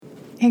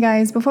Hey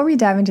guys, before we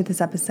dive into this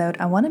episode,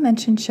 I want to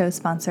mention show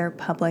sponsor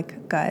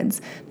Public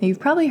Goods. Now, you've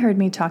probably heard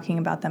me talking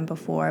about them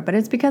before, but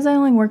it's because I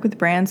only work with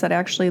brands that I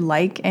actually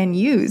like and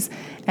use,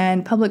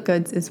 and Public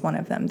Goods is one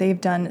of them. They've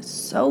done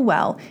so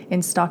well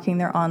in stocking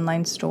their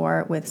online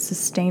store with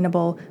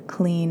sustainable,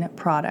 clean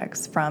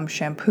products, from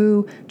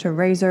shampoo to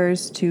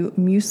razors to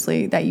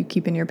muesli that you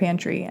keep in your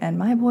pantry, and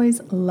my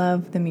boys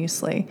love the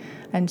muesli.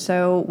 And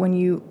so when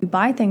you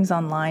buy things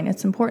online,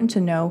 it's important to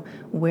know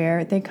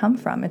where they come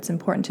from. It's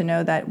important to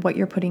know that what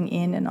you're putting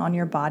in and on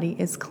your body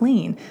is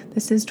clean.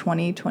 This is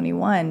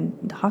 2021.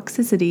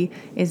 Toxicity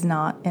is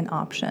not an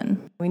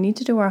option. We need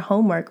to do our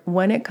homework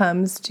when it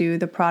comes to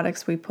the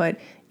products we put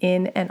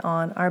in and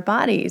on our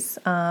bodies.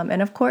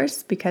 And of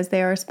course, because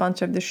they are a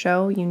sponsor of the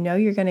show, you know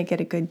you're going to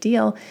get a good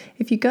deal.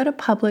 If you go to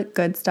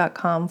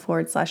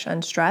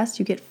publicgoods.com/unstressed,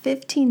 you get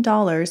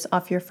 $15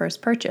 off your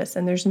first purchase,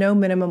 and there's no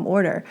minimum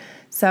order.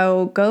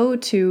 So go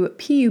to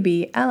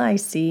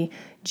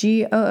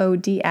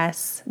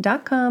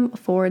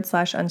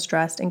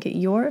publicgoods.com/unstressed and get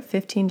your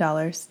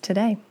 $15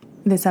 today.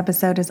 This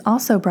episode is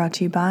also brought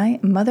to you by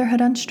Motherhood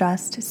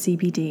Unstressed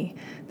CBD.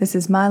 This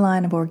is my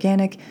line of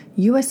organic,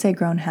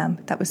 USA-grown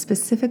hemp that was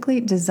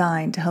specifically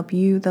designed to help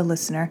you, the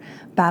listener,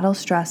 battle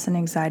stress and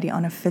anxiety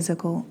on a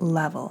physical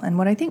level. And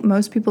what I think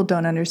most people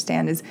don't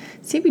understand is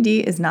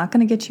CBD is not going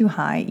to get you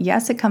high.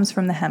 Yes, it comes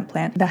from the hemp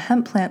plant. The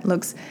hemp plant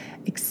looks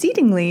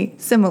exceedingly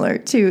similar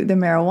to the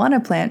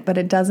marijuana plant, but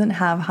it doesn't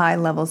have high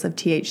levels of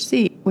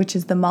THC, which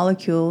is the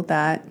molecule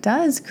that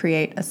does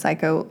create a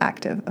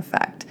psychoactive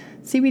effect.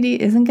 CBD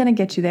isn't going to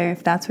get you there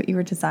if that's what you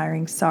were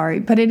desiring, sorry,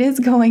 but it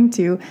is going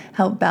to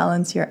help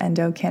balance your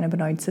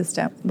endocannabinoid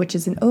system, which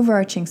is an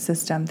overarching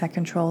system that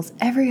controls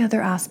every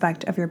other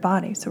aspect of your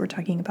body. So we're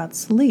talking about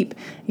sleep,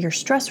 your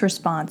stress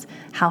response,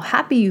 how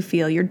happy you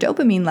feel, your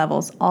dopamine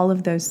levels, all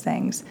of those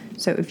things.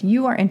 So if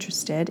you are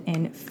interested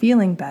in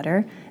feeling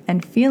better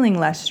and feeling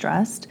less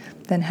stressed,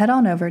 then head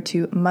on over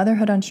to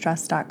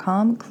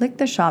motherhoodunstressed.com, click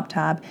the shop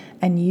tab,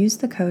 and use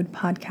the code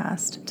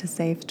podcast to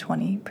save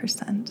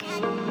 20%.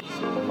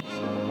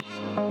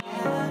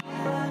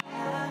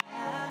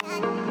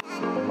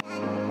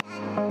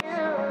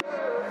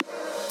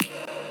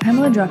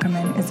 Pamela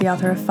Druckerman is the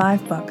author of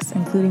 5 books,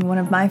 including one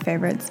of my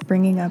favorites,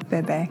 Bringing Up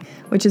Bebe,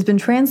 which has been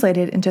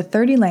translated into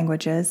 30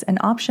 languages and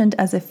optioned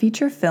as a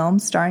feature film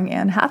starring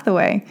Anne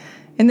Hathaway.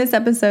 In this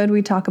episode,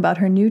 we talk about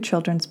her new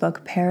children's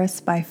book,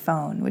 Paris by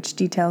Phone, which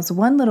details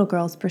one little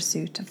girl's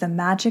pursuit of the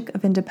magic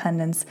of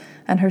independence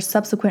and her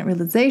subsequent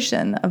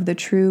realization of the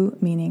true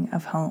meaning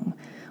of home.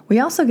 We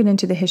also get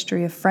into the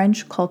history of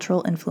French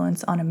cultural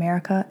influence on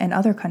America and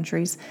other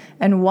countries,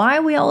 and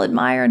why we all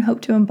admire and hope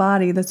to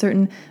embody the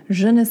certain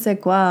je ne sais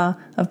quoi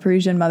of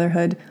Parisian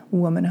motherhood,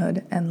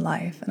 womanhood, and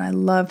life. And I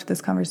loved this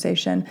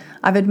conversation.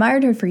 I've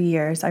admired her for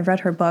years. I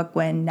read her book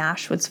when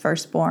Nash was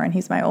first born.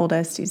 He's my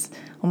oldest. He's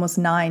almost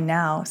 9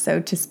 now.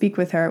 So to speak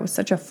with her, it was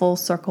such a full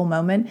circle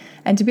moment.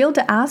 And to be able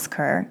to ask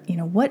her,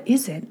 what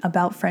is it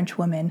about French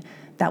women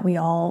that we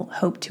all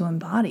hope to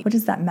embody? What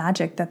is that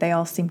magic that they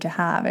all seem to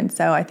have? And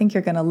so I think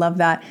you're going to love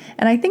that.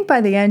 And I think by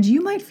the end,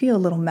 you might feel a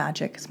little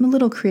magic, some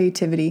little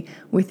creativity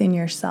within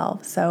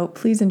yourself. So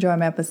please enjoy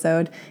my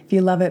episode. If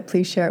you love it,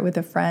 please share it with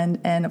a friend.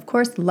 And of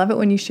course, love it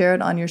when you share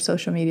it on your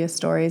social media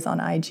stories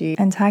on IG.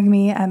 And tag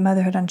me at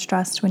Motherhood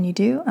Unstressed when you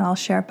do, and I'll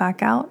share it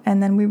back out.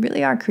 And then we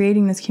really are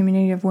creating this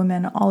community of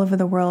women all over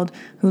the world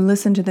who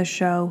listen to the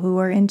show, who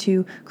are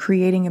into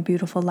creating a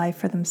beautiful life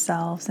for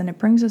themselves. And it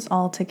brings us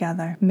all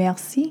together.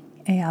 Merci.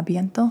 Et à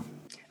bientôt.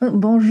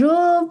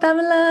 Bonjour,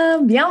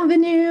 Pamela.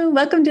 Bienvenue.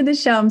 Welcome to the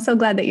show. I'm so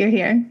glad that you're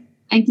here.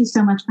 Thank you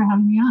so much for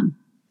having me on.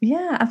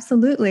 Yeah,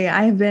 absolutely.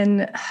 I have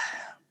been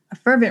a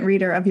fervent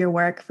reader of your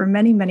work for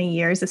many, many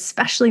years,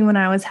 especially when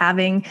I was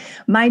having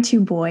my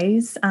 2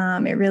 boys.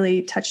 It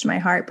really touched my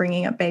heart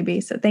bringing up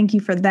baby. So thank you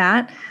for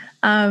that.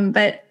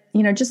 But,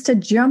 just to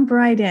jump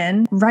right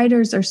in,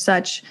 writers are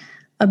such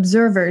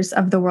observers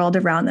of the world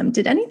around them.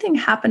 Did anything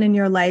happen in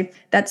your life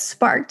that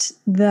sparked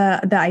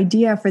the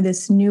idea for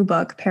this new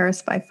book,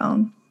 Paris by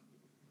Phone?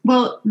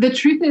 Well, the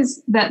truth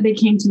is that they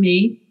came to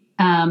me.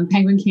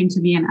 Penguin came to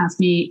me and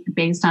asked me,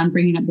 based on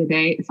Bringing Up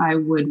Bebe, if I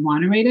would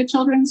want to write a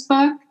children's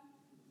book.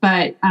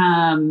 But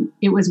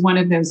it was one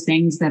of those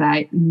things that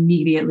I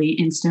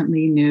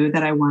instantly knew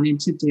that I wanted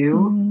to do.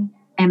 Mm-hmm.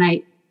 And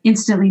I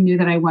instantly knew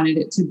that I wanted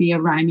it to be a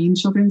rhyming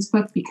children's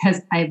book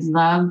because I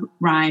love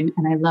rhyme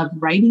and I love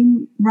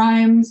writing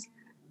rhymes.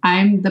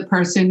 I'm the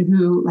person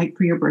who, like,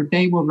 for your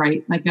birthday, will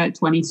write like a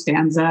 20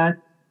 stanza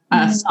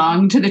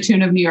song to the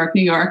tune of New York,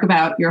 New York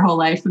about your whole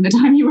life from the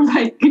time you were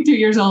like 2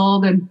 years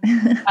old. And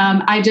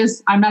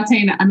I'm not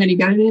saying I'm any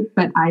good at it,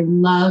 but I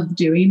love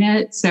doing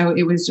it. So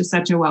it was just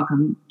such a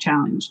welcome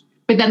challenge.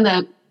 But then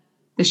the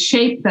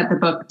shape that the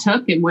book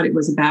took and what it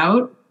was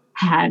about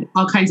had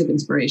all kinds of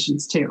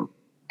inspirations too.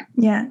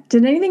 Yeah.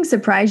 Did anything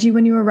surprise you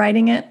when you were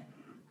writing it?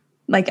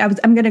 Like,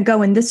 I'm going to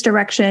go in this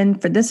direction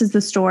for this is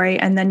the story.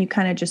 And then you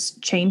kind of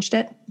just changed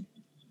it.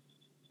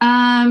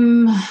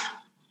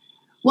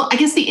 Well, I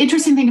guess the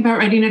interesting thing about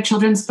writing a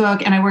children's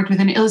book, and I worked with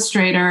an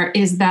illustrator,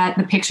 is that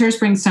the pictures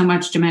bring so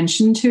much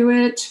dimension to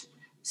it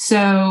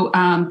So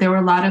there were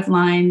a lot of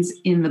lines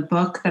in the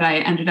book that I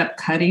ended up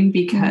cutting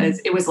because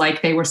it was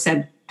like they were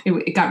said,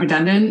 it got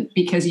redundant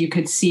because you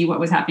could see what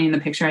was happening in the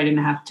picture. I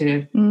didn't have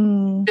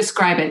to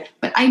describe it.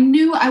 But I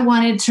knew I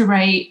wanted to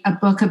write a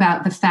book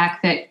about the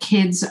fact that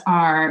kids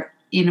are,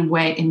 in a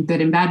way, in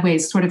good and bad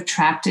ways, sort of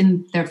trapped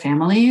in their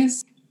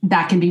families.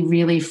 That can be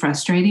really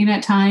frustrating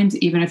at times.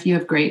 Even if you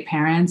have great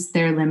parents,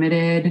 they're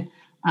limited.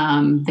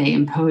 They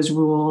impose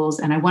rules.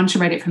 And I wanted to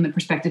write it from the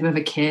perspective of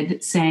a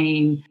kid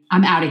saying,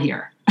 I'm out of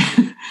here.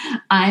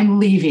 I'm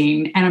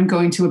leaving and I'm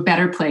going to a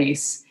better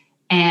place.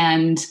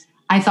 And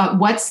I thought,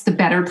 what's the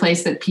better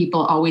place that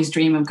people always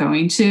dream of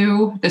going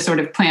to? The sort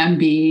of plan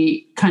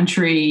B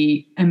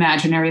country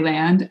imaginary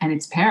land. And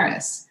it's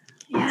Paris.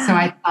 Yeah. So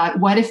I thought,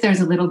 what if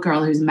there's a little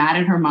girl who's mad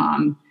at her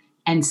mom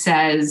and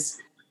says,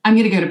 I'm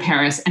going to go to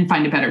Paris and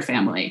find a better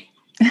family.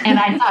 And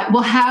I thought,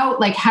 well, how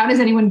does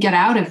anyone get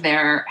out of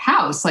their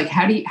house? Like,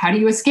 how do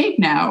you escape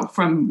now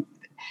from,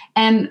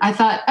 and I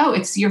thought, oh,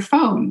 it's your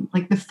phone.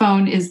 Like the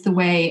phone is the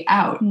way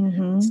out.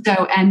 Mm-hmm.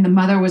 So, and the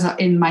mother was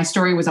in my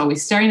story was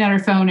always staring at her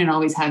phone and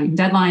always having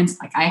deadlines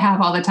like I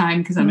have all the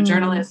time because I'm a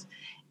journalist.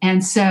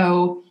 And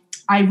so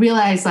I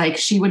realized like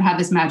she would have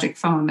this magic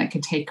phone that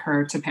could take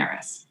her to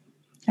Paris.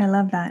 I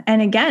love that.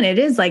 And again, it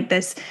is like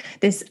this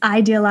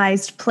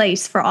idealized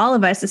place for all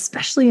of us,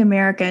 especially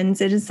Americans.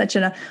 It is such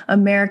an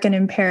American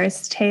in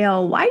Paris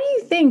tale. Why do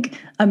you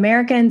think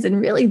Americans and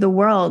really the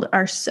world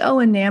are so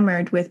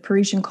enamored with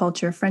Parisian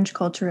culture, French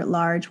culture at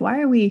large?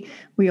 Why are we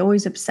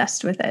always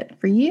obsessed with it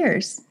for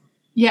years?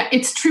 Yeah,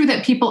 it's true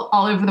that people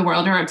all over the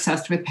world are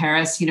obsessed with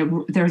Paris. You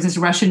know, there was this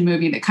Russian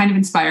movie that kind of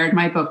inspired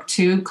my book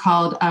too,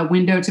 called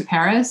Window to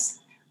Paris,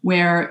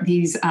 where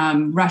these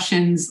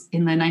Russians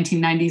in the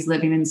 1990s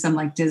living in some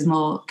like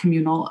dismal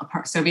communal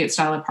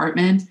Soviet-style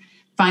apartment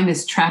find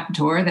this trap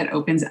door that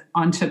opens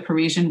onto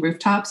Parisian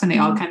rooftops and they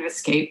all kind of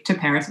escape to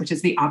Paris, which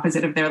is the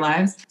opposite of their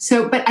lives.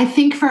 So, but I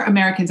think for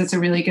Americans, it's a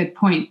really good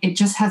point. It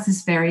just has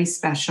this very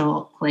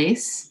special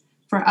place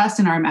for us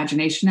in our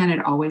imagination, and it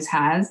always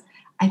has.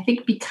 I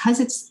think because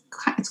it's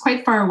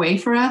quite far away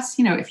for us.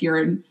 You know, if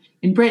you're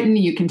in Britain,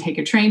 you can take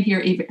a train here.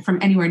 Even from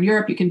anywhere in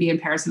Europe, you can be in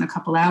Paris in a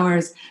couple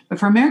hours. But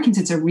for Americans,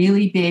 it's a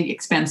really big,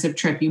 expensive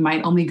trip. You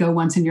might only go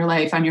once in your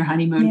life on your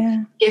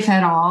honeymoon, if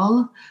at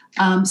all.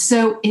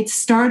 So it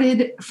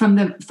started from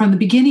the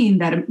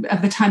beginning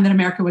of the time that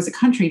America was a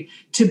country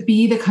to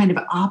be the kind of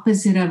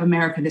opposite of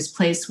America, this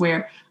place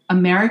where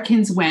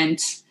Americans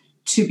went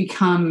to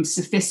become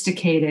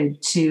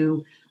sophisticated,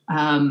 to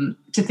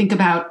think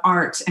about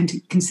art and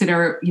to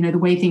consider, you know, the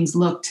way things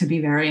look to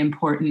be very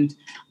important.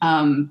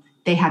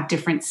 They have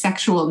different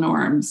sexual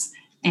norms,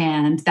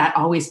 and that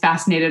always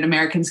fascinated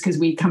Americans because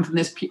we come from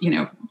this, you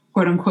know,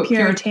 quote unquote,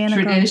 Puritan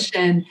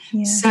tradition.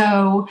 Yeah.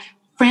 So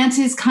France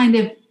is kind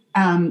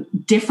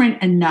of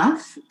different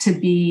enough to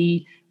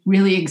be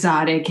really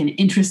exotic and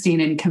interesting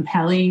and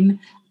compelling,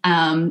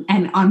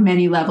 and on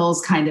many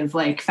levels kind of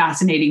like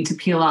fascinating to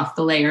peel off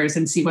the layers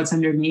and see what's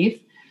underneath.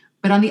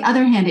 But on the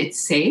other hand, it's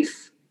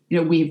safe.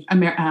 You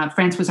know,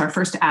 France was our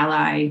first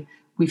ally.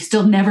 We've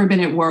still never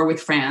been at war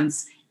with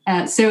France.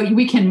 So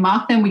we can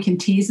mock them, we can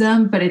tease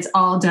them, but it's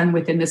all done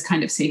within this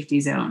kind of safety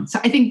zone. So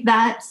I think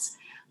that's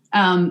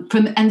from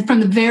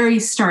the very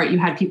start, you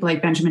had people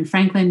like Benjamin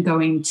Franklin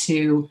going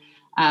to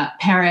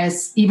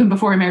Paris, even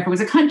before America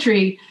was a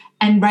country,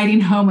 and writing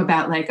home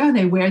about like, oh,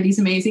 they wear these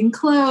amazing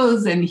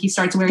clothes, and he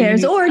starts wearing.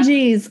 There's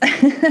orgies.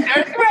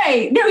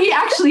 Right? No, he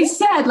actually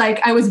said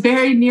like, I was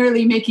very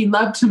nearly making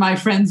love to my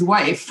friend's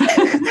wife.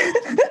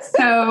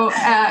 So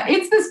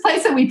it's this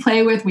place that we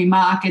play with, we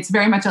mock. It's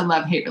very much a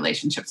love-hate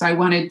relationship. So I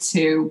wanted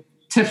to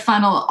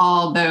funnel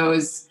all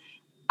those,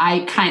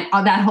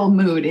 that whole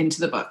mood into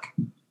the book.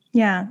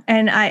 Yeah.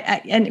 And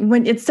and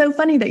when it's so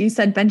funny that you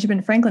said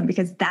Benjamin Franklin,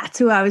 because that's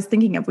who I was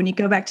thinking of when you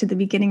go back to the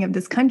beginning of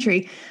this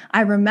country.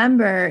 I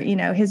remember, you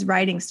know, his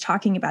writings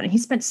talking about it. He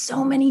spent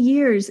so many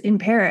years in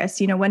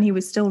Paris, you know, when he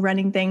was still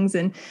running things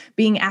and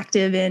being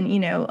active in, you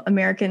know,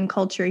 American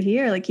culture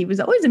here. Like he was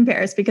always in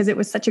Paris because it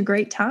was such a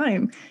great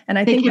time. And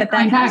I think that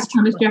has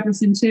Thomas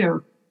Jefferson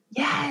too.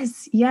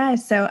 Yes.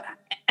 Yes. So,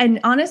 and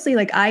honestly,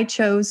 like I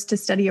chose to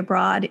study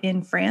abroad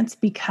in France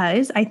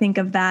because I think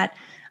of that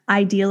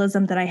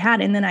idealism that I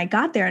had. And then I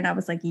got there and I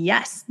was like,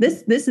 yes,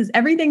 this is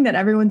everything that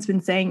everyone's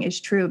been saying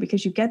is true,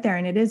 because you get there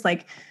and it is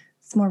like,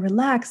 it's more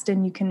relaxed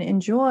and you can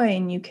enjoy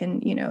and you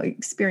can, you know,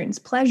 experience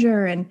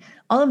pleasure, and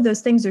all of those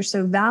things are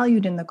so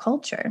valued in the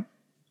culture.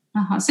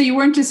 So you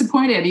weren't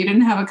disappointed. You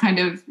didn't have a kind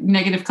of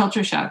negative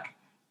culture shock.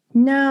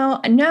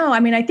 No. I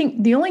mean, I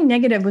think the only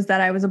negative was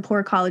that I was a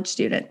poor college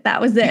student. That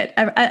was it.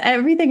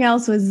 Everything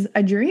else was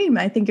a dream.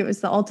 I think it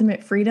was the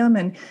ultimate freedom.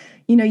 And,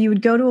 you know, you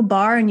would go to a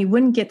bar and you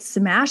wouldn't get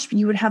smashed, but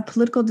you would have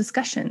political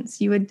discussions.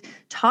 You would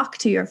talk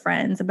to your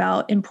friends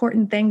about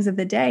important things of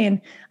the day. And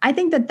I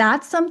think that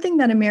that's something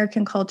that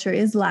American culture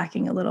is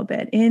lacking a little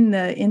bit in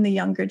the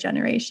younger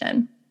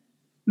generation.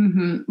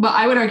 Mm-hmm. Well,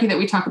 I would argue that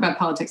we talk about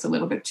politics a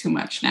little bit too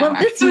much now.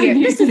 Well,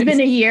 this has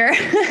been a year.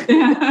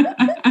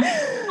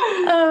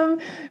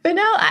 But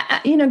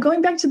no,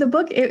 going back to the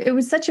book, it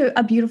was such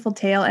a beautiful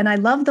tale. And I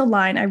love the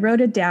line. I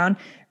wrote it down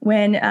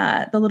when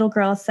the little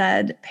girl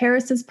said,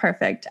 "Paris is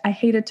perfect. I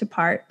hate it to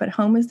part, but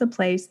home is the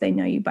place they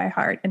know you by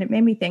heart." And it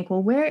made me think,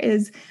 well, where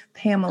is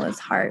Pamela's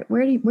heart?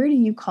 Where do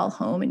you call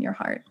home in your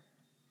heart?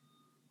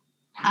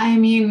 I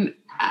mean,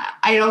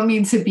 I don't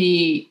mean to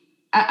be,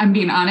 I'm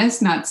being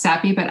honest, not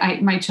sappy,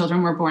 but my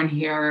children were born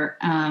here.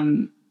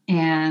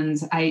 And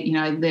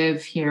I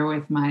live here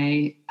with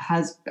my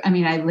husband. I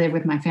mean, I live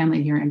with my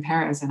family here in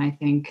Paris. And I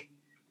think,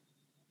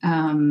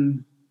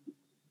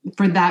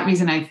 for that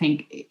reason, I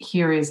think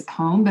here is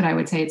home, but I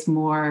would say it's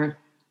more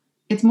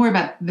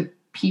about the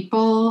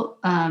people,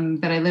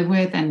 that I live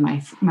with and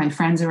my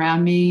friends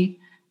around me,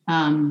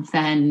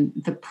 than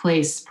the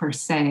place per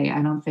se.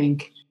 I don't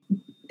think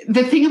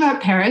the thing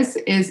about Paris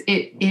is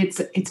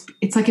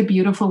it's like a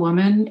beautiful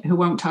woman who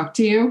won't talk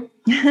to you.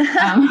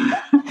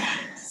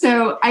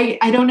 So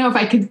I don't know if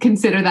I could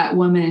consider that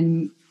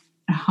woman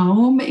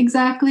home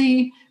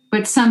exactly,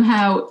 but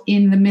somehow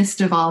in the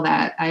midst of all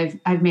that,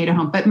 I've made a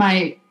home. But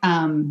my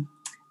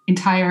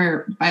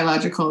entire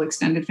biological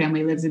extended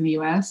family lives in the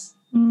U.S.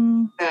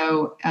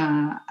 So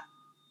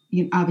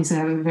obviously I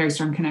have a very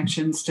strong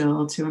connection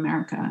still to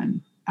America.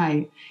 And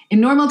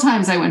in normal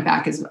times, I went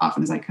back as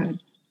often as I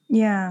could.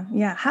 Yeah.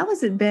 Yeah. How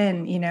has it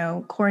been,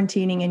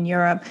 quarantining in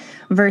Europe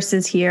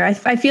versus here?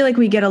 I feel like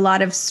we get a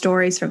lot of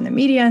stories from the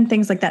media and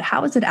things like that.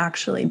 How has it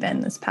actually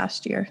been this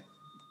past year?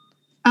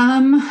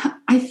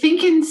 I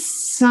think in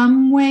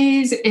some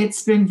ways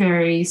it's been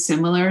very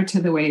similar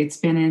to the way it's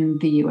been in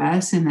the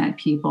US, in that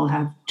people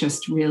have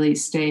just really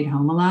stayed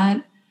home a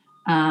lot.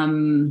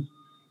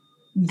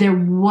 There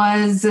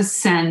was a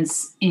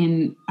sense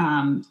in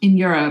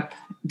Europe,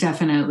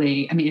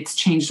 definitely. I mean, it's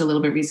changed a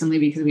little bit recently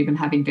because we've been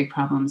having big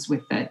problems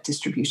with the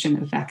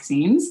distribution of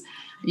vaccines.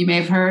 You may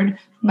have heard,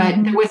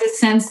 but there was a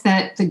sense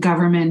that the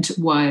government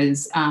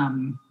was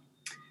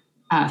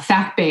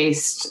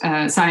fact-based,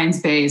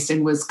 science-based,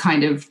 and was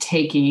kind of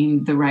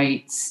taking the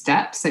right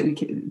steps that we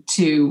could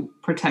to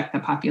protect the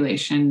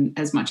population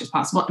as much as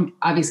possible. I mean,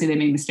 obviously, they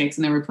made mistakes,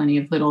 and there were plenty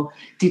of little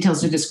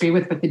details to disagree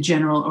with, but the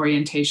general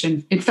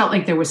orientation, it felt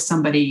like there was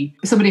somebody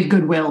of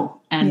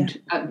goodwill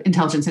and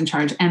intelligence in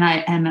charge.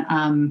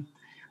 And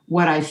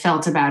what I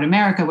felt about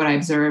America, what I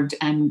observed,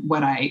 and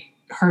what I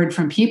heard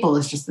from people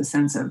is just the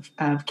sense of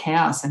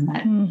chaos, and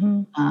that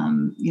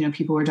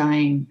people were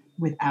dying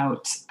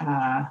without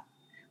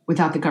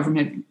the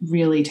government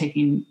really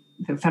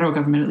the federal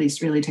government at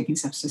least really taking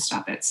steps to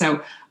stop it.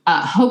 So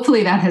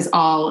hopefully that has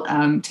all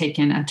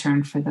taken a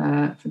turn for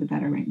the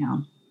better right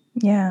now.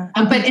 Yeah.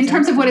 But in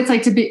terms of what it's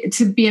like to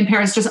be in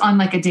Paris, just on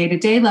like a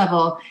day-to-day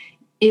level,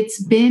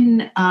 it's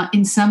been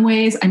in some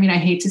ways, I mean, I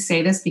hate to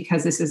say this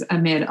because this is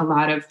amid a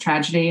lot of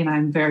tragedy, and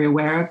I'm very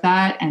aware of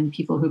that, and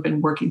people who've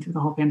been working through the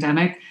whole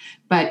pandemic,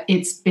 but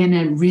it's been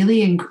a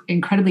really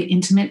incredibly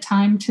intimate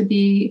time to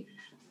be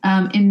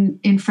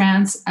in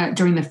France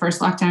during the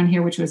first lockdown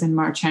here, which was in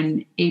March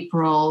and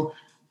April.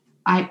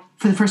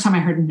 For the first time, I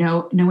heard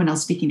no one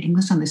else speaking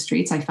English on the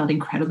streets. I felt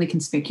incredibly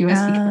conspicuous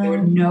because there were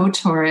no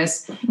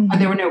tourists,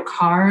 there were no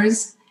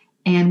cars,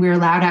 and we were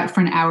allowed out for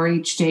an hour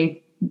each day.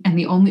 And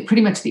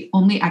pretty much the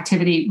only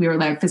activity we were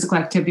allowed, physical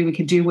activity we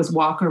could do, was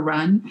walk or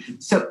run.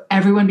 So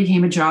everyone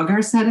became a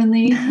jogger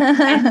suddenly.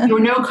 And there were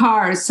no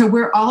cars. So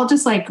we're all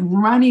just like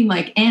running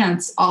like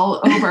ants all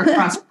over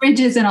across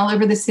bridges and all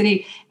over the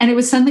city. And it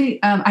was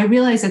suddenly, I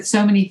realized that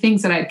so many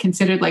things that I had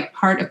considered like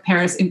part of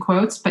Paris in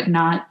quotes, but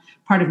not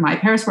part of my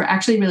Paris, were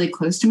actually really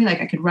close to me.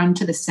 Like I could run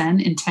to the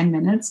Seine in 10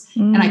 minutes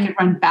and I could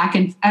run back,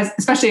 and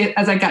especially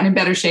as I got in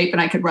better shape and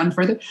I could run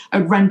further, I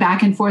would run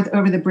back and forth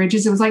over the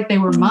bridges. It was like they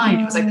were mine.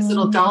 It was like this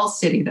little doll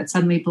city that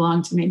suddenly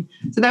belonged to me.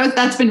 So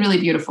that's been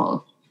really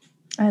beautiful.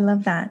 I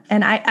love that.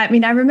 And I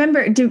mean, I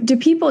remember, do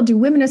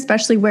women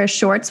especially wear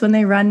shorts when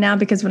they run now?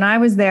 Because when I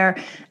was there,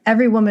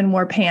 every woman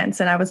wore pants,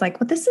 and I was like,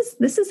 well, this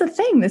is a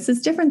thing. This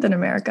is different than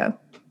America.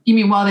 You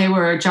mean while they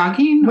were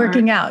jogging?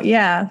 Working out.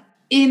 Yeah.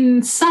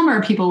 In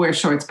summer, people wear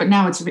shorts, but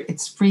now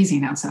it's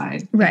freezing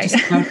outside. Right.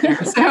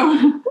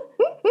 So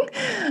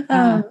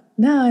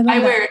no,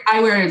 I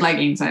wear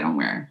leggings. I don't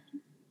wear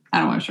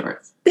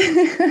shorts.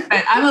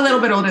 But I'm a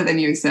little bit older than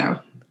you, so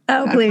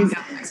please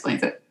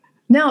explains it.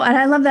 No, and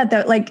I love that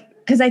though. Like,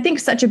 because I think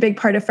such a big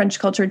part of French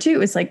culture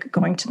too is like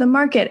going to the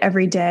market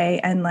every day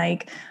and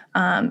like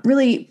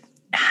really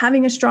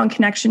having a strong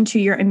connection to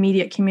your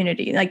immediate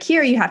community. Like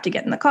here, you have to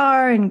get in the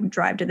car and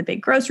drive to the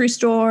big grocery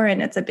store,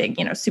 and it's a big,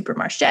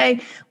 supermarché.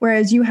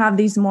 Whereas you have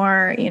these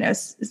more,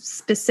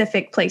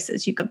 specific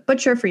places. You could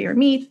butcher for your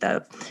meat,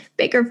 the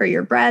baker for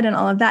your bread, and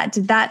all of that.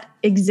 Did that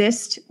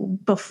exist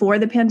before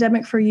the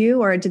pandemic for you,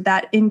 or did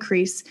that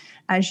increase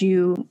as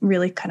you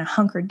really kind of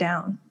hunkered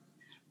down?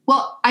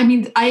 Well, I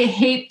mean, I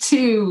hate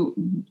to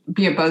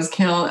be a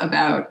buzzkill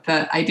about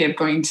the idea of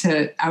going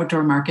to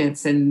outdoor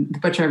markets and the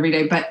butcher every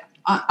day, but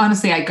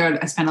honestly, I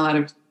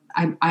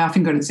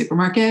often go to the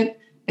supermarket.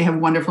 They have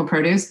wonderful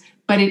produce,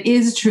 but it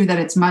is true that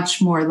it's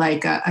much more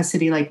like a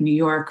city like New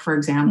York, for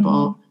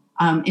example,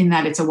 in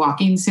that it's a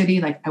walking city.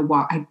 Like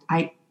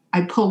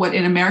I pull what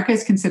in America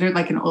is considered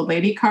like an old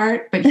lady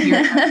cart, but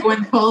here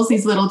everyone pulls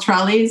these little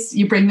trolleys.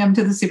 You bring them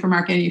to the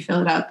supermarket and you fill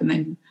it up and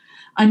then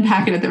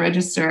unpack it at the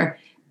register.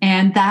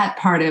 And that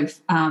part of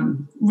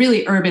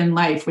really urban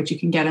life, which you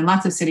can get in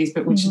lots of cities,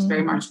 but which is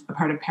very much a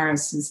part of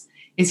Paris,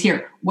 is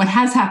here. What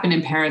has happened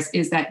in Paris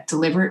is that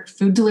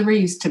food delivery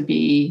used to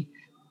be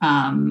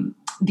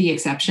the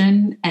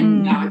exception,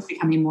 and now it's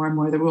becoming more and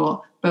more the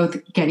rule.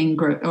 Both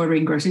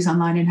ordering groceries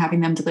online and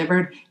having them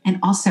delivered, and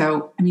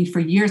also, I mean,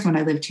 for years when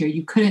I lived here,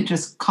 you couldn't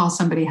just call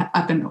somebody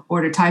up and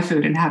order Thai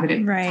food and have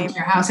it come to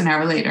your house an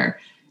hour later.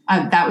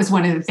 That was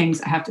one of the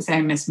things I have to say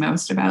I miss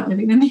most about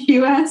living in the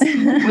U.S.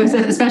 was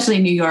that, especially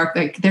in New York,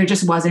 like there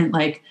just wasn't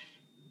like,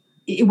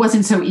 it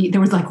wasn't so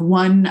there was like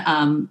one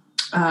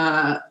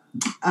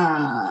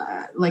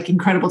like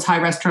incredible Thai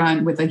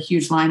restaurant with a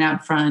huge line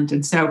out front,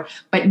 and so,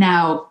 but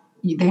now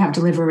they have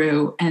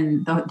Deliveroo,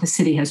 and the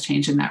city has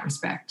changed in that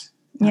respect.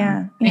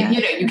 Yeah. And,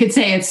 you could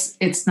say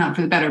it's not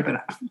for the better,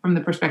 but from the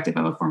perspective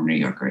of a former New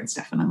Yorker, it's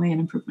definitely an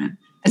improvement,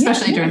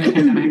 especially during the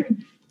pandemic.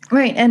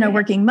 Right. And a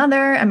working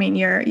mother. I mean,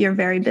 you're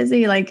very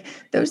busy. Like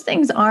those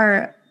things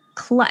are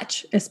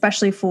clutch,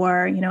 especially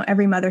for,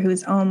 every mother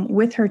who's home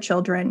with her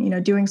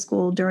children, doing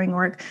school, during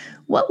work.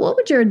 What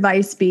would your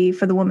advice be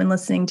for the woman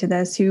listening to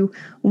this who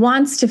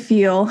wants to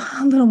feel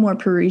a little more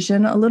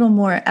Parisian, a little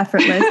more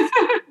effortless?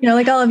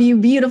 Like all of you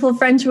beautiful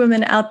French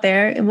women out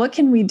there, what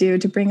can we do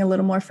to bring a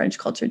little more French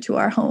culture to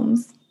our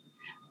homes?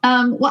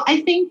 Well,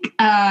 I think,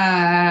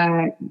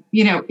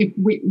 if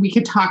we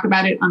could talk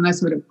about it on a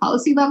sort of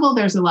policy level,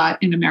 there's a lot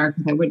in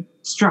America that would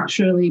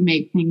structurally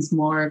make things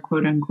more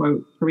quote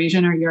unquote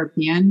Parisian or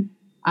European,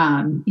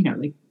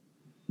 like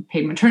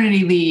paid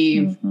maternity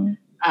leave,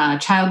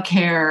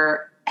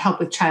 childcare,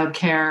 help with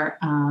childcare.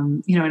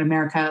 In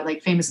America,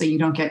 like famously, you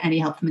don't get any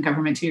help from the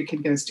government till your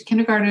kid goes to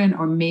kindergarten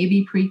or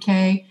maybe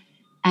pre-K.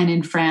 And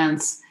in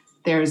France,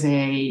 there's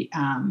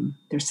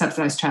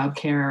subsidized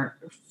childcare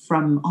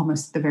from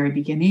almost the very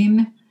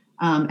beginning,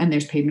 and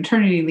there's paid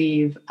maternity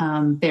leave.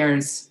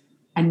 There's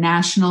a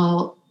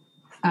national,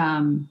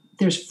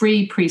 there's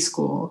free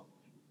preschool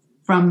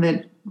from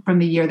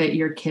the year that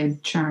your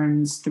kid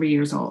turns 3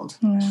 years old,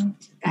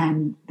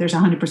 and there's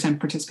 100%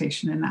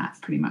 participation in that,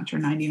 pretty much, or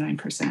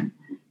 99%.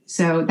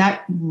 So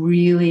that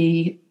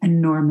really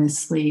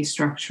enormously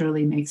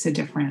structurally makes a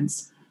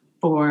difference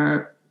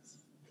for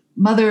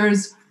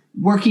mothers,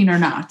 working or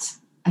not.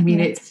 I mean,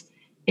 it's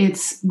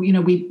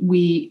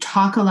we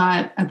talk a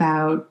lot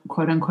about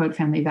quote unquote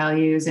family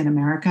values in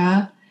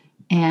America,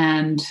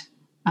 and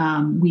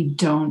we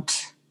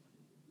don't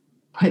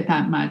put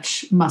that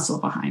much muscle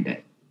behind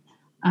it.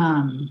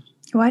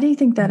 Why do you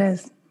think that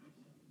is?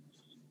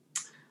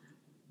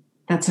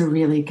 That's a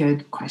really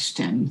good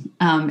question,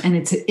 and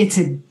it's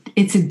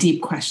a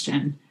deep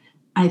question.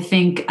 I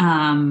think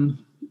one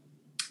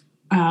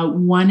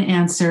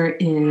answer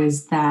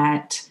is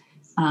that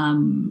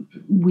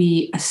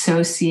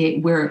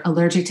we're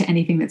allergic to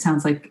anything that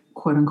sounds like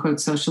quote unquote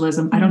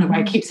socialism. I don't know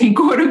why I keep saying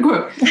quote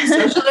unquote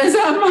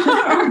socialism,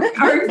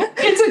 or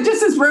it's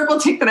just this verbal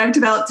tick that I've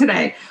developed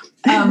today.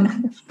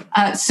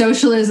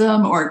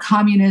 Socialism or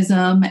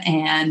communism,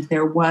 and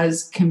there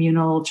was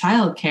communal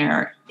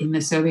childcare in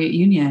the Soviet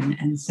Union.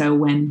 And so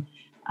when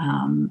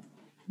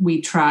we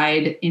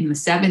tried in the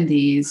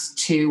 70s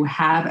to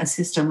have a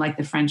system like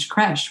the French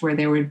crèche, where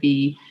there would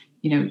be,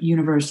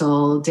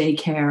 universal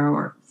daycare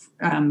or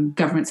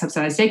government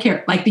subsidized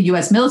daycare, like the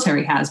U.S.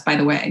 military has, by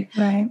the way.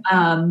 Right.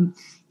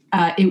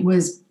 It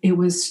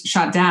was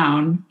shot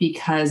down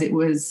because it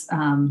was,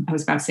 I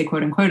was about to say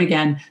quote unquote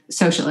again,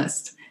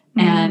 socialist.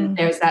 And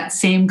there's that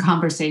same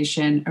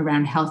conversation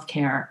around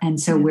healthcare. And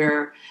so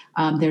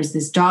there's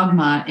this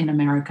dogma in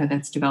America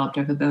that's developed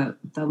over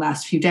the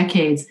last few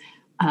decades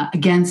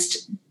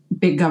against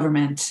big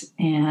government,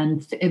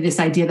 and this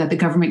idea that the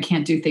government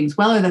can't do things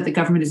well, or that the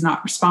government is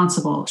not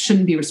responsible,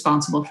 shouldn't be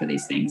responsible for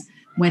these things.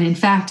 When in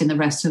fact, in the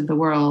rest of the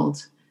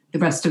world, the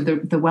rest of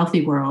the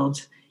wealthy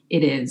world,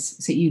 it is.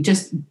 So you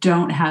just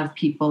don't have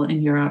people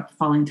in Europe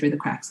falling through the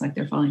cracks like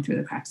they're falling through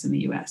the cracks in the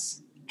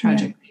US,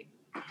 tragically.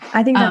 Yeah.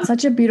 I think that's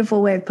such a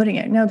beautiful way of putting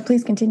it. No,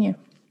 please continue.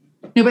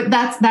 No, but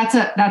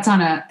that's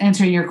on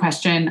answering your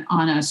question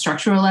on a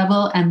structural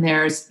level. And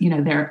there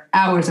are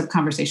hours of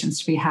conversations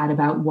to be had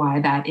about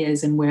why that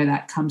is and where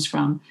that comes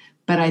from.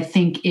 But I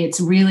think it's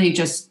really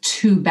just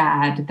too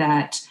bad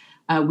that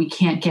we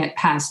can't get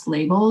past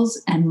labels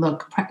and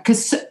look,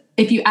 because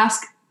if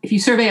you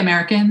survey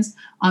Americans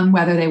on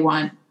whether they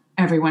want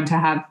everyone to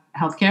have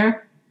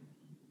healthcare,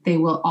 they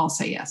will all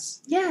say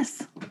yes.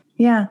 Yes.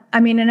 Yeah. I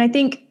mean, and I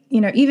think,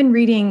 even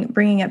reading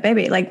Bringing Up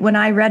Baby, like when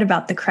I read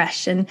about the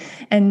crèche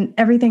and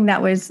everything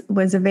that was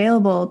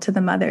available to the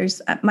mothers,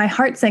 my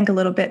heart sank a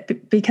little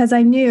bit because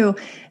I knew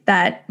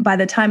that by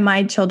the time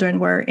my children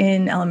were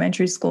in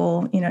elementary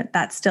school,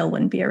 that still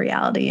wouldn't be a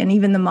reality. And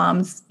even the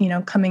moms,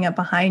 coming up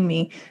behind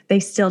me,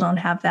 they still don't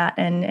have that.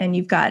 And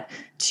you've got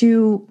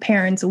two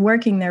parents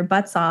working their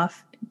butts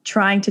off,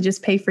 trying to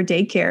just pay for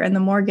daycare and the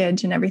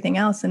mortgage and everything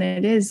else. And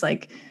it is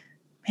like,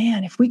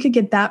 man, if we could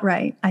get that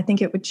right, I think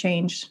it would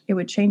change. It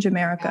would change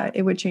America.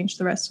 It would change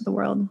the rest of the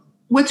world.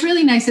 What's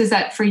really nice is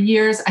that for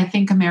years, I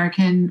think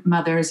American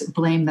mothers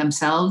blame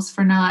themselves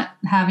for not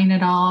having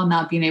it all,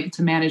 not being able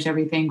to manage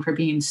everything, for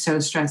being so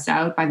stressed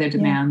out by the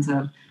demands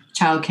of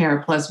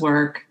childcare plus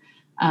work,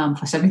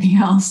 plus everything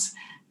else.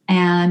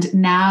 And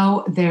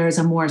now there's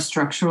a more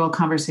structural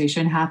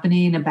conversation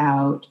happening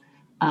about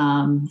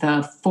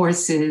the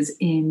forces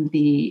in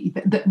the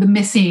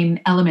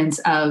missing elements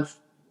of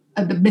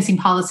the missing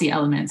policy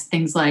elements,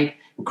 things like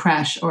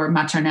creche or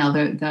maternelle,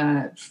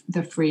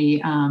 the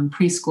free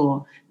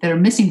preschool, that are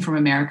missing from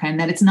America, and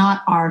that it's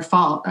not our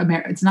fault.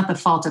 It's not the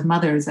fault of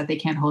mothers that they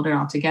can't hold it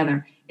all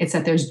together. It's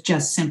that there's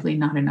just simply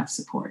not enough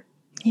support.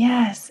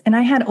 Yes. And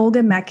I had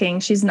Olga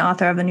Mecking, she's an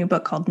author of a new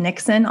book called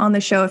Nixon, on the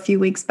show a few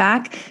weeks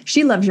back.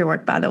 She loves your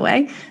work, by the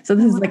way. So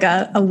this is like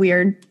a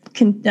weird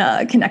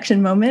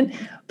connection moment.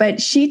 But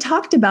she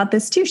talked about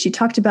this too. She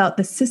talked about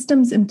the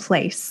systems in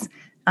place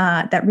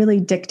that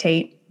really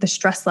dictate the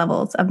stress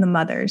levels of the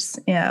mothers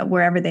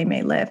wherever they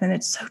may live. And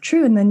it's so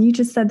true. And then you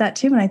just said that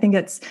too. And I think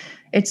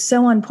it's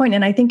so on point.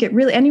 And I think it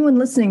really, anyone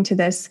listening to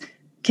this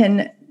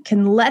can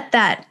let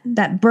that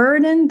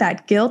burden,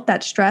 that guilt,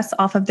 that stress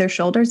off of their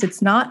shoulders.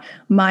 It's not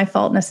my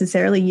fault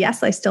necessarily.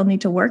 Yes, I still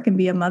need to work and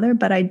be a mother,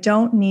 but I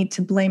don't need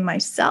to blame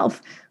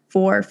myself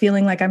for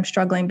feeling like I'm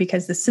struggling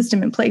because the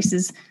system in place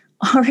is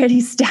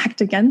already stacked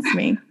against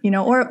me,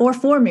 or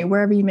for me,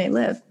 wherever you may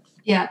live.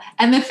 Yeah.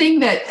 And the thing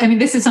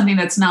this is something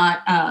that's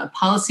not a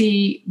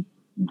policy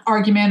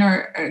argument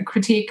or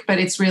critique, but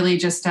it's really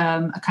just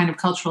a kind of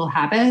cultural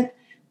habit,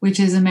 which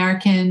is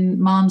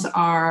American moms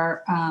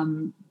are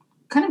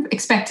kind of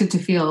expected to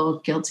feel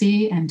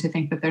guilty and to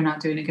think that they're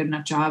not doing a good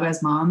enough job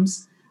as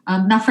moms,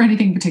 not for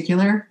anything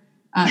particular,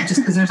 just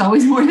because there's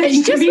always more that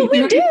you can be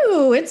doing. It's just what we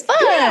do. It's fun.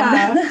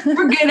 Yeah,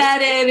 we're good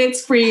at it.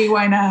 It's free.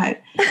 Why not?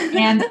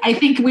 And I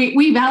think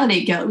we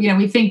validate guilt.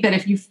 We think that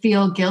if you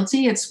feel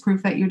guilty, it's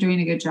proof that you're doing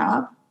a good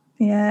job.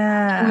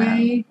 Yeah.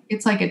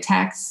 It's like a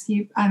tax.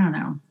 I don't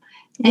know.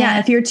 Yeah.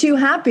 If you're too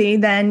happy,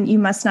 then you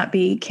must not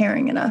be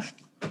caring enough.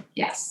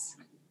 Yes.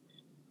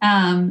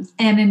 And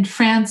in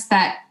France,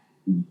 that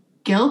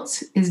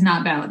guilt is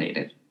not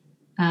validated.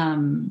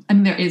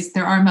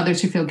 There are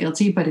mothers who feel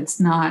guilty, but it's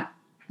not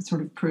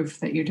sort of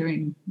proof that you're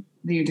doing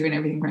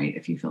everything right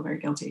if you feel very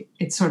guilty.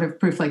 It's sort of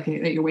proof that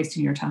you're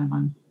wasting your time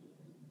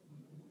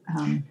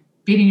on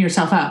beating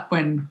yourself up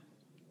when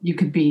you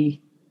could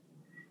be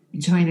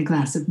enjoying a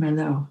glass of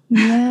Merlot.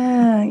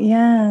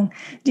 Yeah.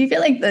 Do you feel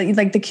like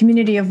the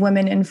community of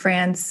women in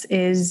France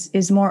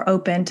is more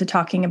open to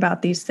talking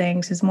about these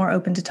things, is more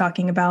open to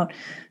talking about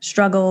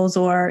struggles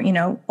or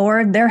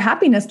their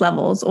happiness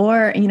levels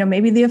or,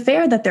 maybe the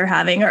affair that they're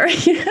having or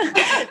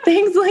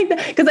things like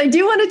that? Because I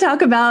do want to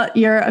talk about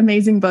your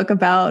amazing book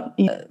about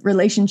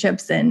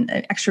relationships and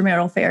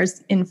extramarital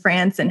affairs in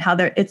France and how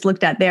it's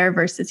looked at there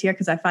versus here,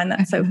 because I find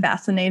that so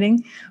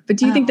fascinating. But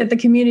do you think that the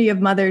community of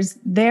mothers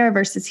there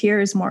versus here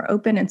is more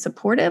open and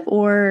supportive,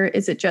 or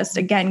is it just,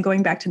 again,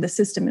 going back to the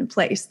system in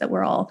place that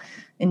we're all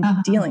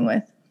dealing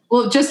with?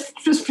 Well, just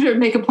to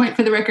make a point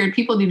for the record,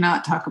 people do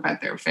not talk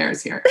about their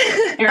affairs here.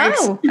 They're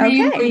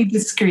extremely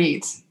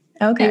discreet.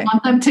 Okay. They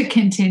want them to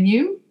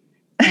continue,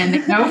 and they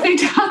know if they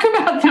talk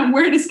about them,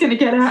 word is going to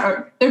get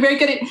out.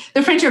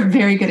 The French are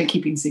very good at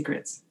keeping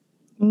secrets.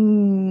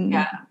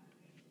 Yeah.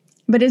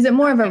 But is it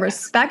more of a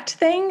respect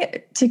thing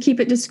to keep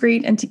it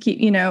discreet and to keep,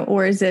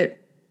 or is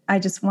it, I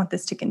just want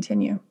this to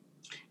continue?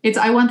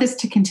 I want this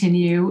to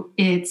continue.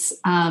 It's,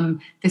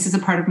 this is a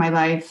part of my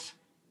life.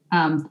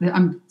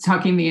 I'm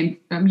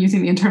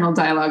using the internal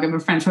dialogue of a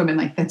French woman,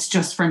 like that's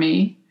just for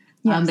me.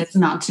 Yes. That's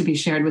not to be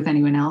shared with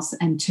anyone else,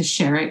 and to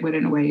share it would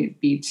in a way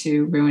be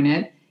to ruin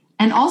it.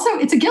 And also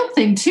it's a guilt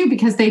thing too,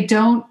 because they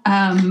don't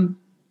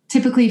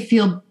typically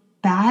feel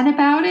bad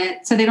about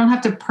it. So they don't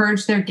have to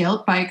purge their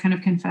guilt by kind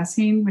of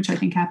confessing, which I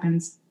think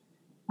happens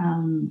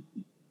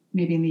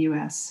maybe in the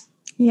US.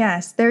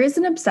 Yes, there is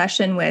an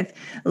obsession with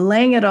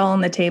laying it all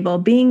on the table,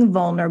 being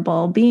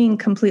vulnerable, being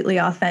completely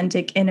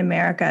authentic in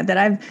America that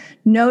I've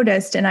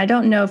noticed. And I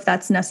don't know if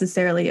that's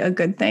necessarily a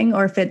good thing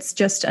or if it's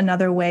just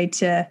another way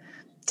to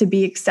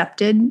be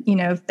accepted.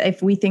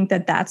 If we think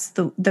that that's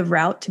the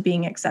route to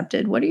being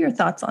accepted. What are your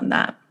thoughts on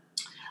that?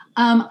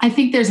 I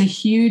think there's a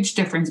huge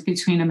difference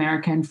between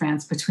America and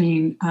France,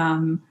 between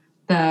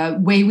the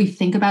way we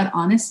think about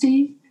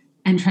honesty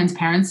and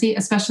transparency,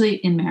 especially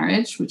in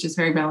marriage, which is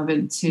very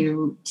relevant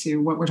to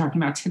what we're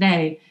talking about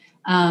today.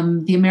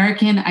 The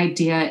American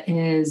idea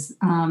is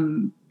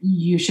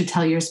you should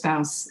tell your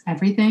spouse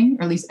everything,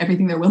 or at least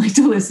everything they're willing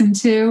to listen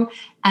to.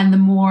 And the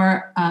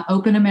more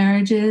open a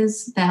marriage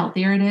is, the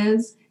healthier it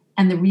is.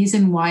 And the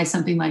reason why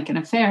something like an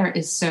affair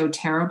is so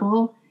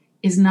terrible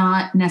is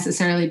not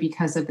necessarily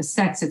because of the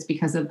sex, it's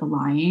because of the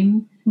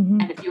lying.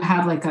 Mm-hmm. And if you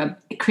have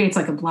it creates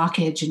like a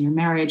blockage in your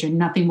marriage, and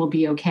nothing will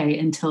be okay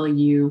until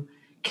you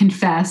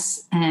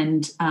confess.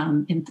 And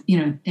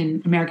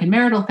in American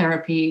marital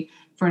therapy,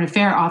 for an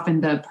affair, often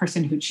the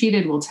person who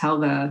cheated will tell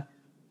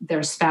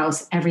their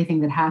spouse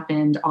everything that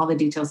happened, all the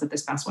details that the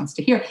spouse wants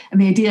to hear. And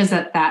the idea is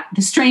that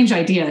the strange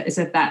idea is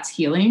that that's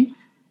healing.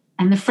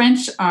 And the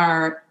French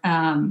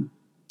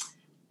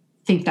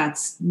think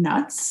that's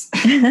nuts.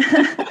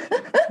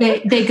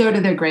 They go to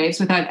their graves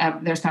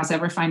without their spouse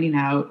ever finding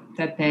out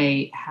that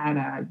they had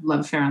a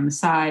love affair on the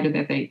side, or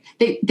that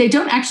they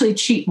don't actually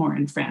cheat more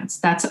in France.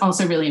 That's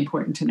also really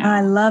important to know.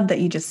 I love that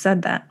you just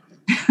said that.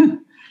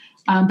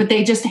 But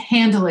they just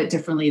handle it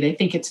differently. They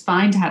think it's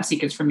fine to have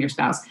secrets from your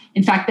spouse.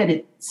 In fact,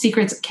 that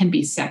secrets can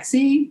be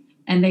sexy.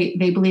 And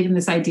they believe in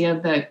this idea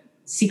of the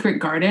secret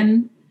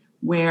garden,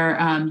 where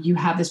you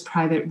have this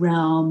private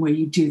realm where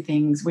you do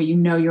things, where you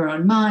know your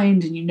own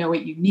mind and you know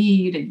what you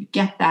need and you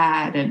get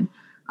that. And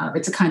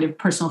it's a kind of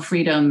personal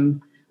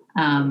freedom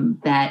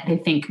that they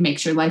think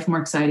makes your life more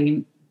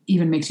exciting,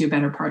 even makes you a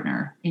better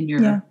partner in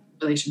your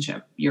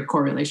relationship, your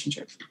core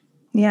relationship.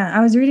 Yeah,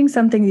 I was reading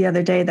something the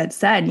other day that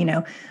said,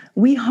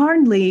 we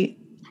hardly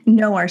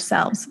know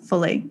ourselves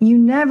fully. You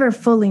never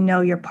fully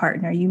know your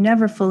partner. You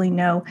never fully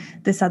know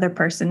this other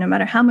person, no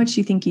matter how much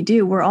you think you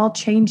do. We're all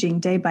changing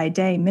day by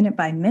day, minute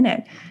by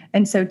minute.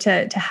 And so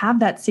to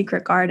have that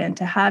secret garden,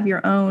 to have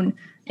your own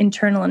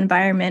internal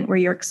environment where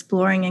you're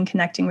exploring and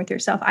connecting with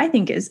yourself, I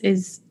think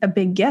is a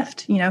big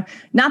gift.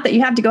 Not that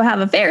you have to go have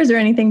affairs or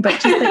anything, but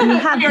just that you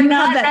have. You're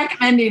not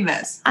recommending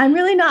this. I'm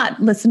really not,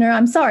 listener.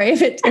 I'm sorry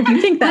if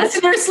you think that.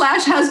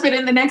 Listener/husband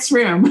in the next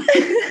room.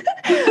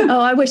 Oh,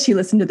 I wish he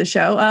listened to the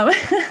show.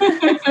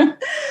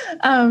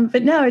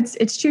 But no,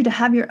 it's true to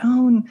have your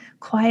own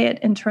quiet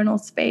internal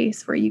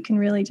space where you can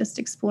really just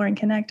explore and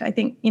connect. I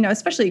think,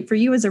 especially for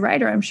you as a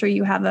writer, I'm sure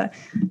you have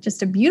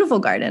just a beautiful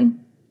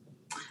garden.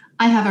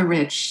 I have a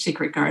rich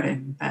secret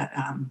garden, but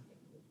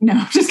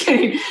no, just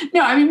kidding.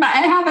 No, I mean,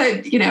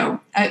 I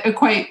have a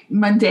quite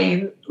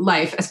mundane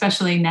life,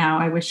 especially now.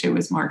 I wish it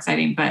was more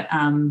exciting, but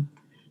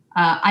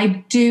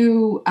I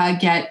do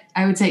get,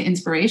 I would say,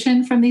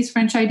 inspiration from these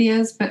French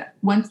ideas. But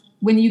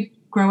when you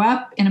grow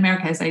up in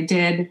America, as I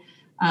did,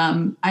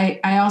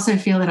 I also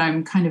feel that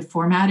I'm kind of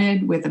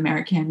formatted with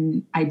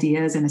American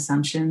ideas and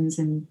assumptions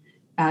and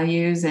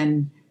values,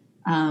 and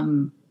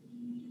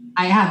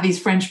I have these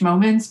French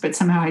moments, but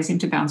somehow I seem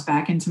to bounce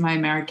back into my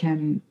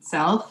American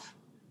self.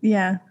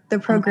 Yeah, the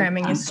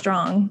programming is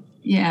strong.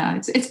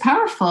 Yeah, it's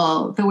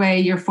powerful the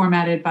way you're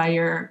formatted by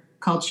your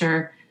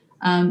culture,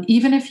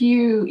 even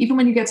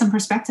when you get some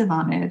perspective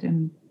on it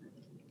and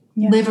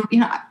live.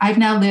 I've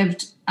now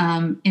lived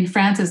in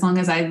France as long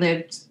as I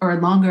lived,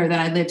 or longer than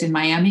I lived in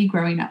Miami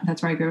growing up.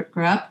 That's where I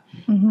grew up,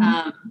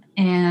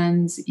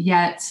 and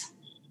yet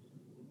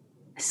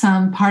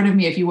some part of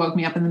me, if you woke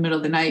me up in the middle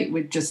of the night,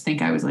 would just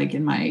think I was like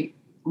in my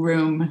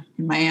room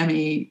in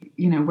Miami,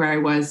 where I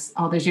was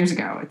all those years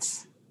ago.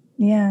 It's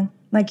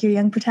like your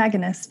young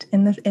protagonist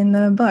in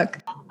the book.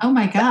 Oh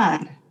my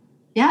God.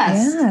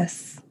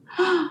 Yes.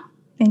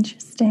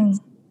 Interesting.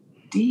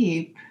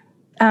 Deep.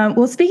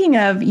 Well, speaking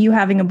of you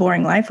having a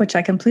boring life, which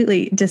I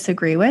completely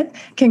disagree with,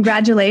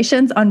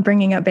 congratulations on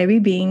Bringing Up Baby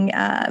being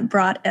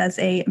brought as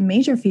a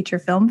major feature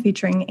film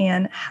featuring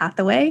Anne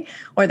Hathaway,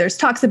 or there's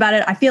talks about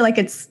it. I feel like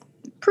it's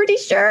pretty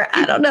sure.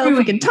 I don't know if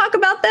we can talk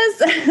about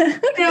this.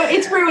 No,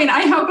 it's brewing.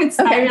 I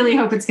really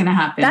hope it's going to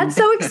happen. That's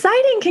so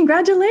exciting.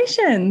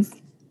 Congratulations.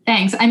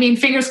 Thanks. I mean,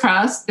 fingers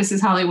crossed. This is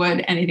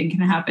Hollywood. Anything can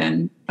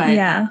happen, but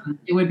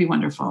it would be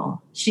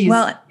wonderful. She's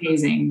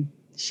amazing.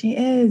 She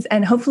is.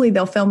 And hopefully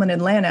they'll film in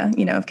Atlanta,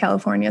 if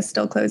California is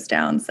still closed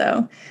down.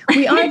 So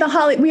we are the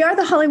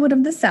Hollywood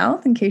of the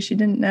South, in case you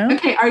didn't know.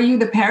 Okay. Are you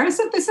the Paris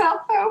of the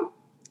South, though?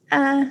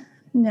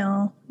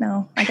 No.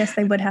 I guess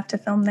they would have to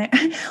film there.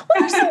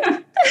 Well,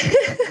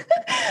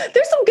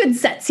 there's some good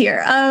sets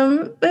here.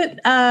 But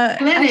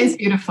Atlanta is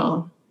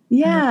beautiful.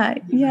 Yeah.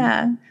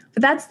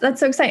 But that's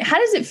so exciting. How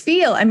does it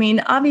feel? I mean,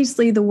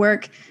 obviously the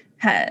work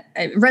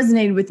it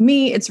resonated with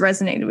me. It's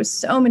resonated with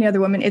so many other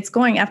women. It's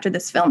going after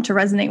this film to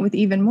resonate with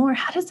even more.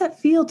 How does that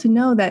feel to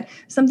know that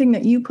something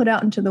that you put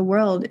out into the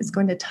world is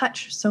going to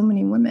touch so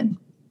many women?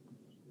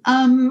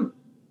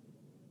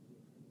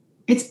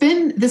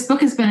 This book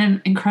has been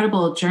an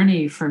incredible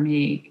journey for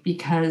me,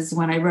 because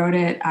when I wrote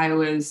it, I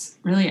was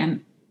really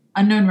an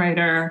unknown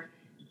writer,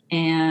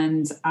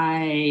 and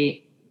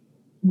I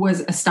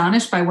was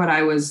astonished by what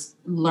I was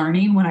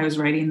learning when I was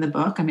writing the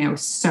book. I mean, I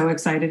was so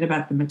excited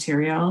about the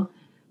material,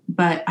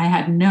 but I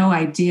had no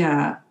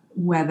idea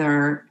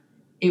whether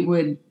it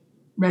would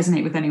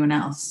resonate with anyone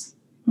else.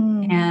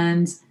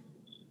 And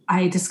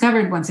I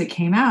discovered once it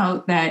came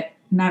out that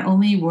not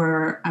only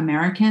were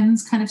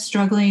Americans kind of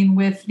struggling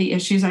with the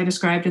issues I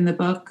described in the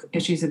book,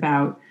 issues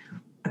about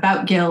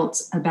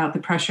guilt, about the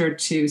pressure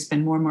to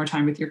spend more and more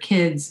time with your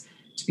kids,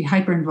 to be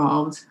hyper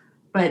involved,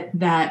 but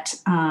that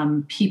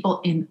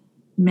people in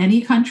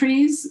many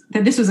countries,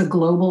 that this was a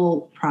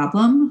global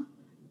problem,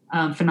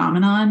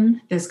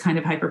 phenomenon, this kind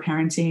of hyper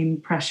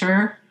parenting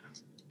pressure.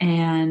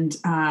 And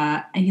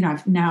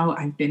I've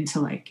been to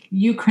like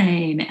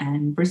Ukraine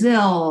and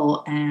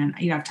Brazil, and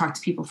I've talked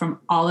to people from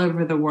all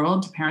over the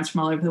world, to parents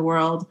from all over the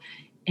world,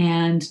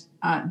 and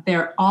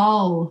they're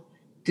all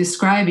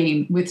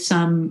describing, with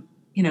some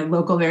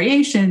local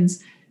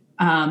variations,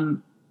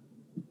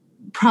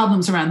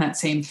 problems around that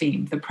same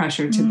theme, the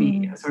pressure to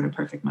be a sort of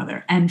perfect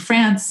mother. And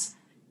France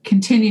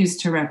continues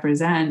to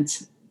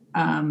represent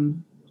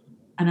an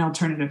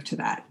alternative to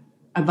that.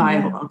 a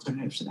viable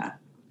alternative to that.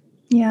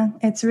 Yeah,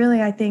 it's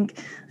really, I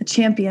think, a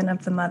champion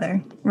of the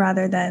mother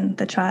rather than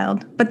the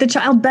child. But the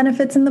child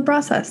benefits in the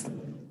process.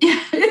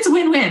 Yeah, it's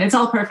win-win. It's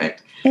all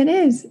perfect. It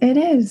is. It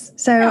is.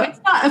 So, no, it's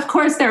not, of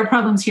course, there are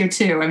problems here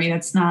too. I mean,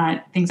 it's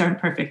not, things aren't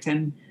perfect,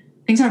 and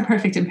things aren't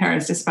perfect in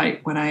Paris,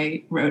 despite what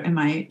I wrote in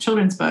my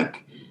children's book.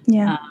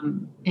 Yeah.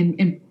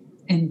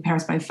 In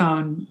Paris by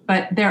Phone.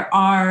 But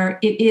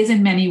it is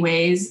in many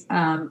ways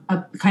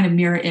a kind of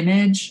mirror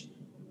image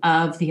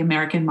of the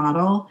American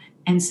model.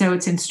 And so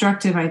it's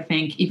instructive, I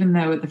think, even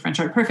though the French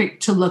aren't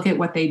perfect, to look at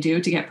what they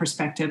do to get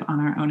perspective on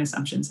our own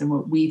assumptions and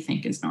what we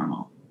think is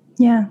normal.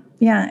 Yeah.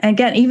 Yeah. And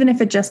again, even if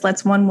it just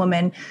lets one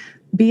woman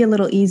be a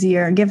little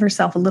easier, give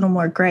herself a little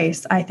more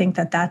grace, I think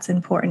that that's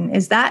important.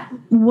 Is that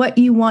what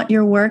you want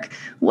your work?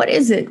 What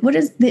is it? What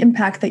is the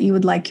impact that you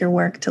would like your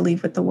work to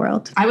leave with the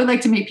world? I would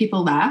like to make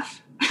people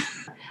laugh.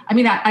 I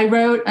mean, I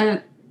wrote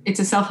it's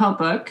a self-help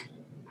book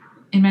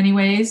in many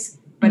ways,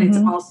 but it's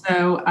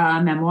also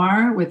a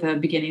memoir with a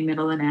beginning,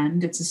 middle, and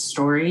end. It's a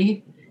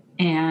story.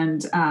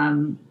 And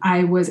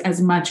I was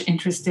as much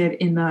interested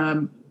in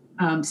the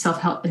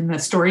self-help, in the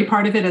story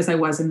part of it, as I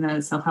was in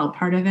the self-help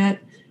part of it.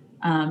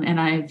 And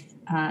I've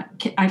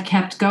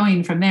kept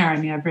going from there. I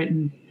mean, I've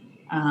written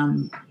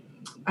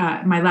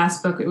my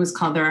last book, it was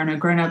called There Are No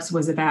Grown-Ups,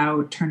 was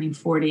about turning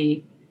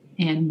 40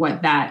 and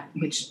what that,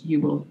 which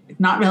you will,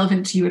 not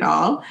relevant to you at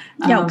all.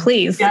 Yeah,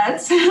 please.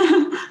 Yes.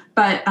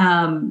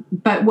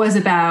 but was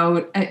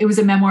about, it was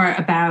a memoir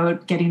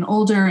about getting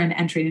older and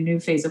entering a new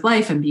phase of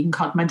life and being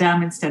called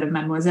Madame instead of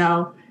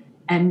Mademoiselle,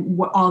 and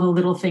all the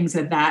little things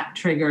that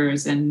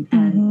triggers and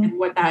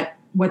what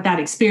that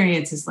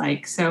experience is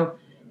like. So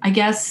I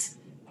guess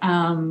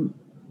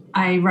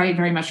I write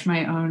very much from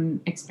my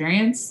own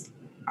experience,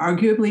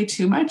 arguably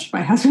too much.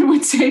 My husband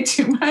would say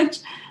too much.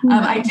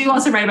 I do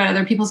also write about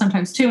other people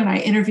sometimes too, and I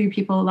interview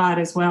people a lot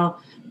as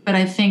well. But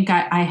I think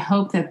I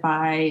hope that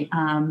by,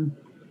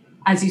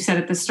 as you said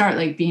at the start,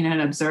 like being an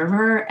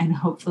observer and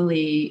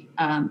hopefully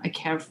a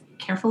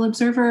careful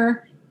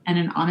observer and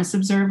an honest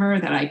observer,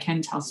 that I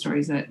can tell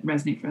stories that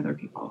resonate for other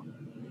people.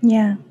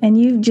 Yeah. And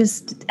you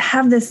just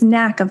have this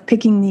knack of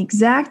picking the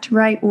exact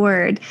right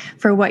word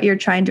for what you're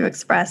trying to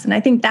express. And I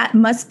think that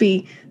must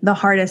be the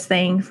hardest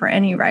thing for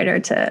any writer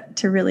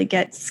to really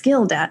get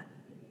skilled at.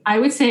 I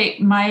would say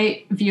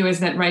my view is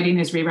that writing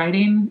is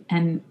rewriting,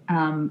 and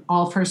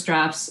all first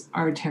drafts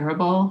are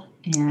terrible.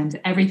 And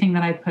everything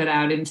that I put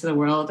out into the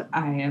world,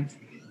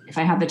 if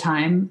I have the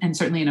time, and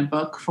certainly in a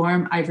book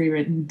form, I've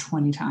rewritten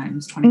 20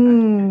 times, 25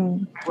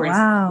 times.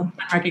 Wow.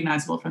 It's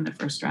unrecognizable from the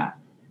first draft.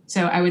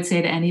 So I would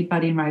say to any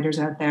budding writers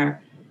out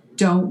there,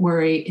 don't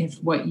worry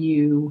if what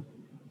you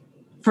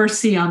first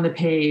see on the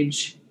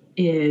page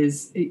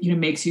is,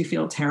 makes you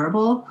feel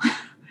terrible,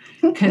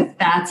 because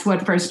that's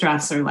what first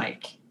drafts are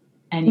like.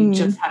 And you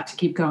just have to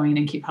keep going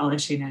and keep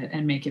polishing it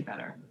and make it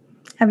better.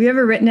 Have you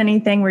ever written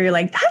anything where you're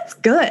like, that's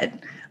good,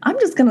 I'm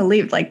just going to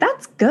leave, like,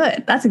 that's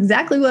good, that's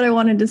exactly what I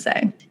wanted to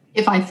say?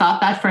 If I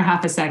thought that for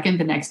half a second,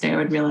 the next day I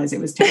would realize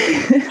it was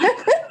terrible.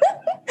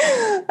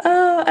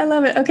 Oh, I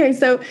love it. Okay,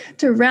 so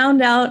to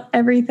round out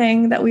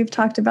everything that we've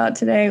talked about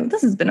today,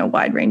 this has been a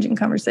wide-ranging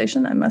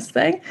conversation, I must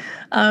say.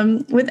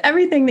 With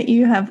everything that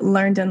you have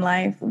learned in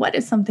life, what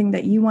is something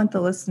that you want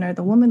the listener,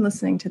 the woman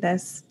listening to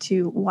this,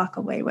 to walk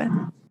away with?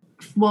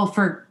 Well,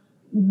 for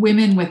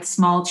women with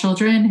small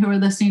children who are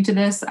listening to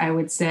this, I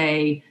would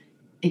say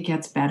it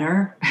gets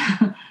better.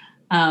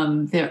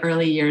 The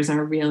early years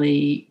are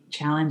really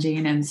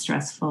challenging and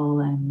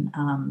stressful,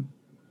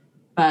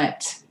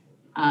 but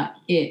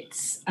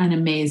it's an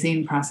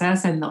amazing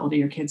process. And the older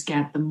your kids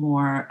get, the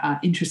more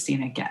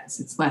interesting it gets.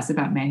 It's less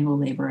about manual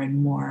labor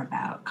and more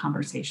about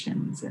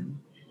conversations and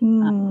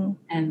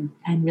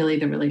really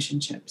the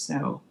relationship.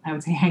 So I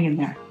would say hang in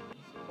there.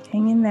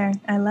 Hang in there.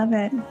 I love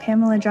it.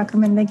 Pamela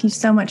Druckerman, thank you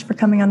so much for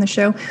coming on the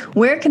show.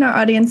 Where can our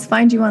audience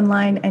find you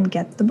online and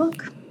get the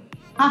book?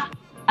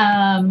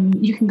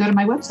 You can go to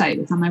my website.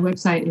 It's on my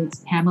website.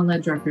 It's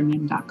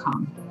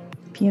PamelaDruckerman.com.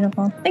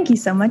 Beautiful. Thank you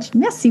so much.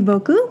 Merci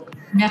beaucoup.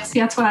 Merci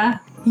à toi.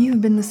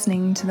 You've been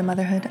listening to the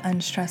Motherhood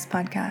Unstressed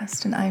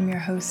podcast, and I'm your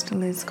host,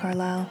 Liz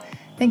Carlisle.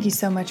 Thank you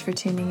so much for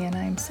tuning in.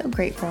 I'm so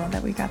grateful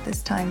that we got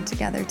this time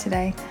together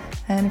today.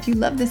 And if you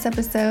love this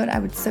episode, I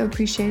would so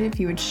appreciate it if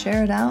you would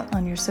share it out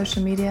on your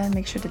social media.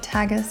 Make sure to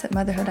tag us at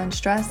Motherhood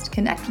Unstressed.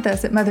 Connect with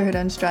us at Motherhood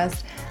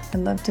Unstressed. I'd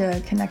love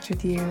to connect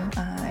with you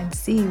and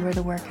see where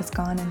the work has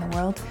gone in the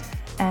world.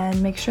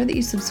 And make sure that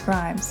you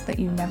subscribe so that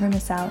you never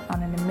miss out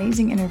on an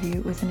amazing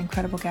interview with an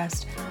incredible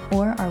guest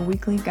or our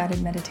weekly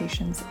guided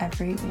meditations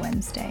every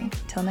Wednesday.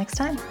 Till next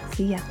time,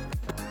 see ya.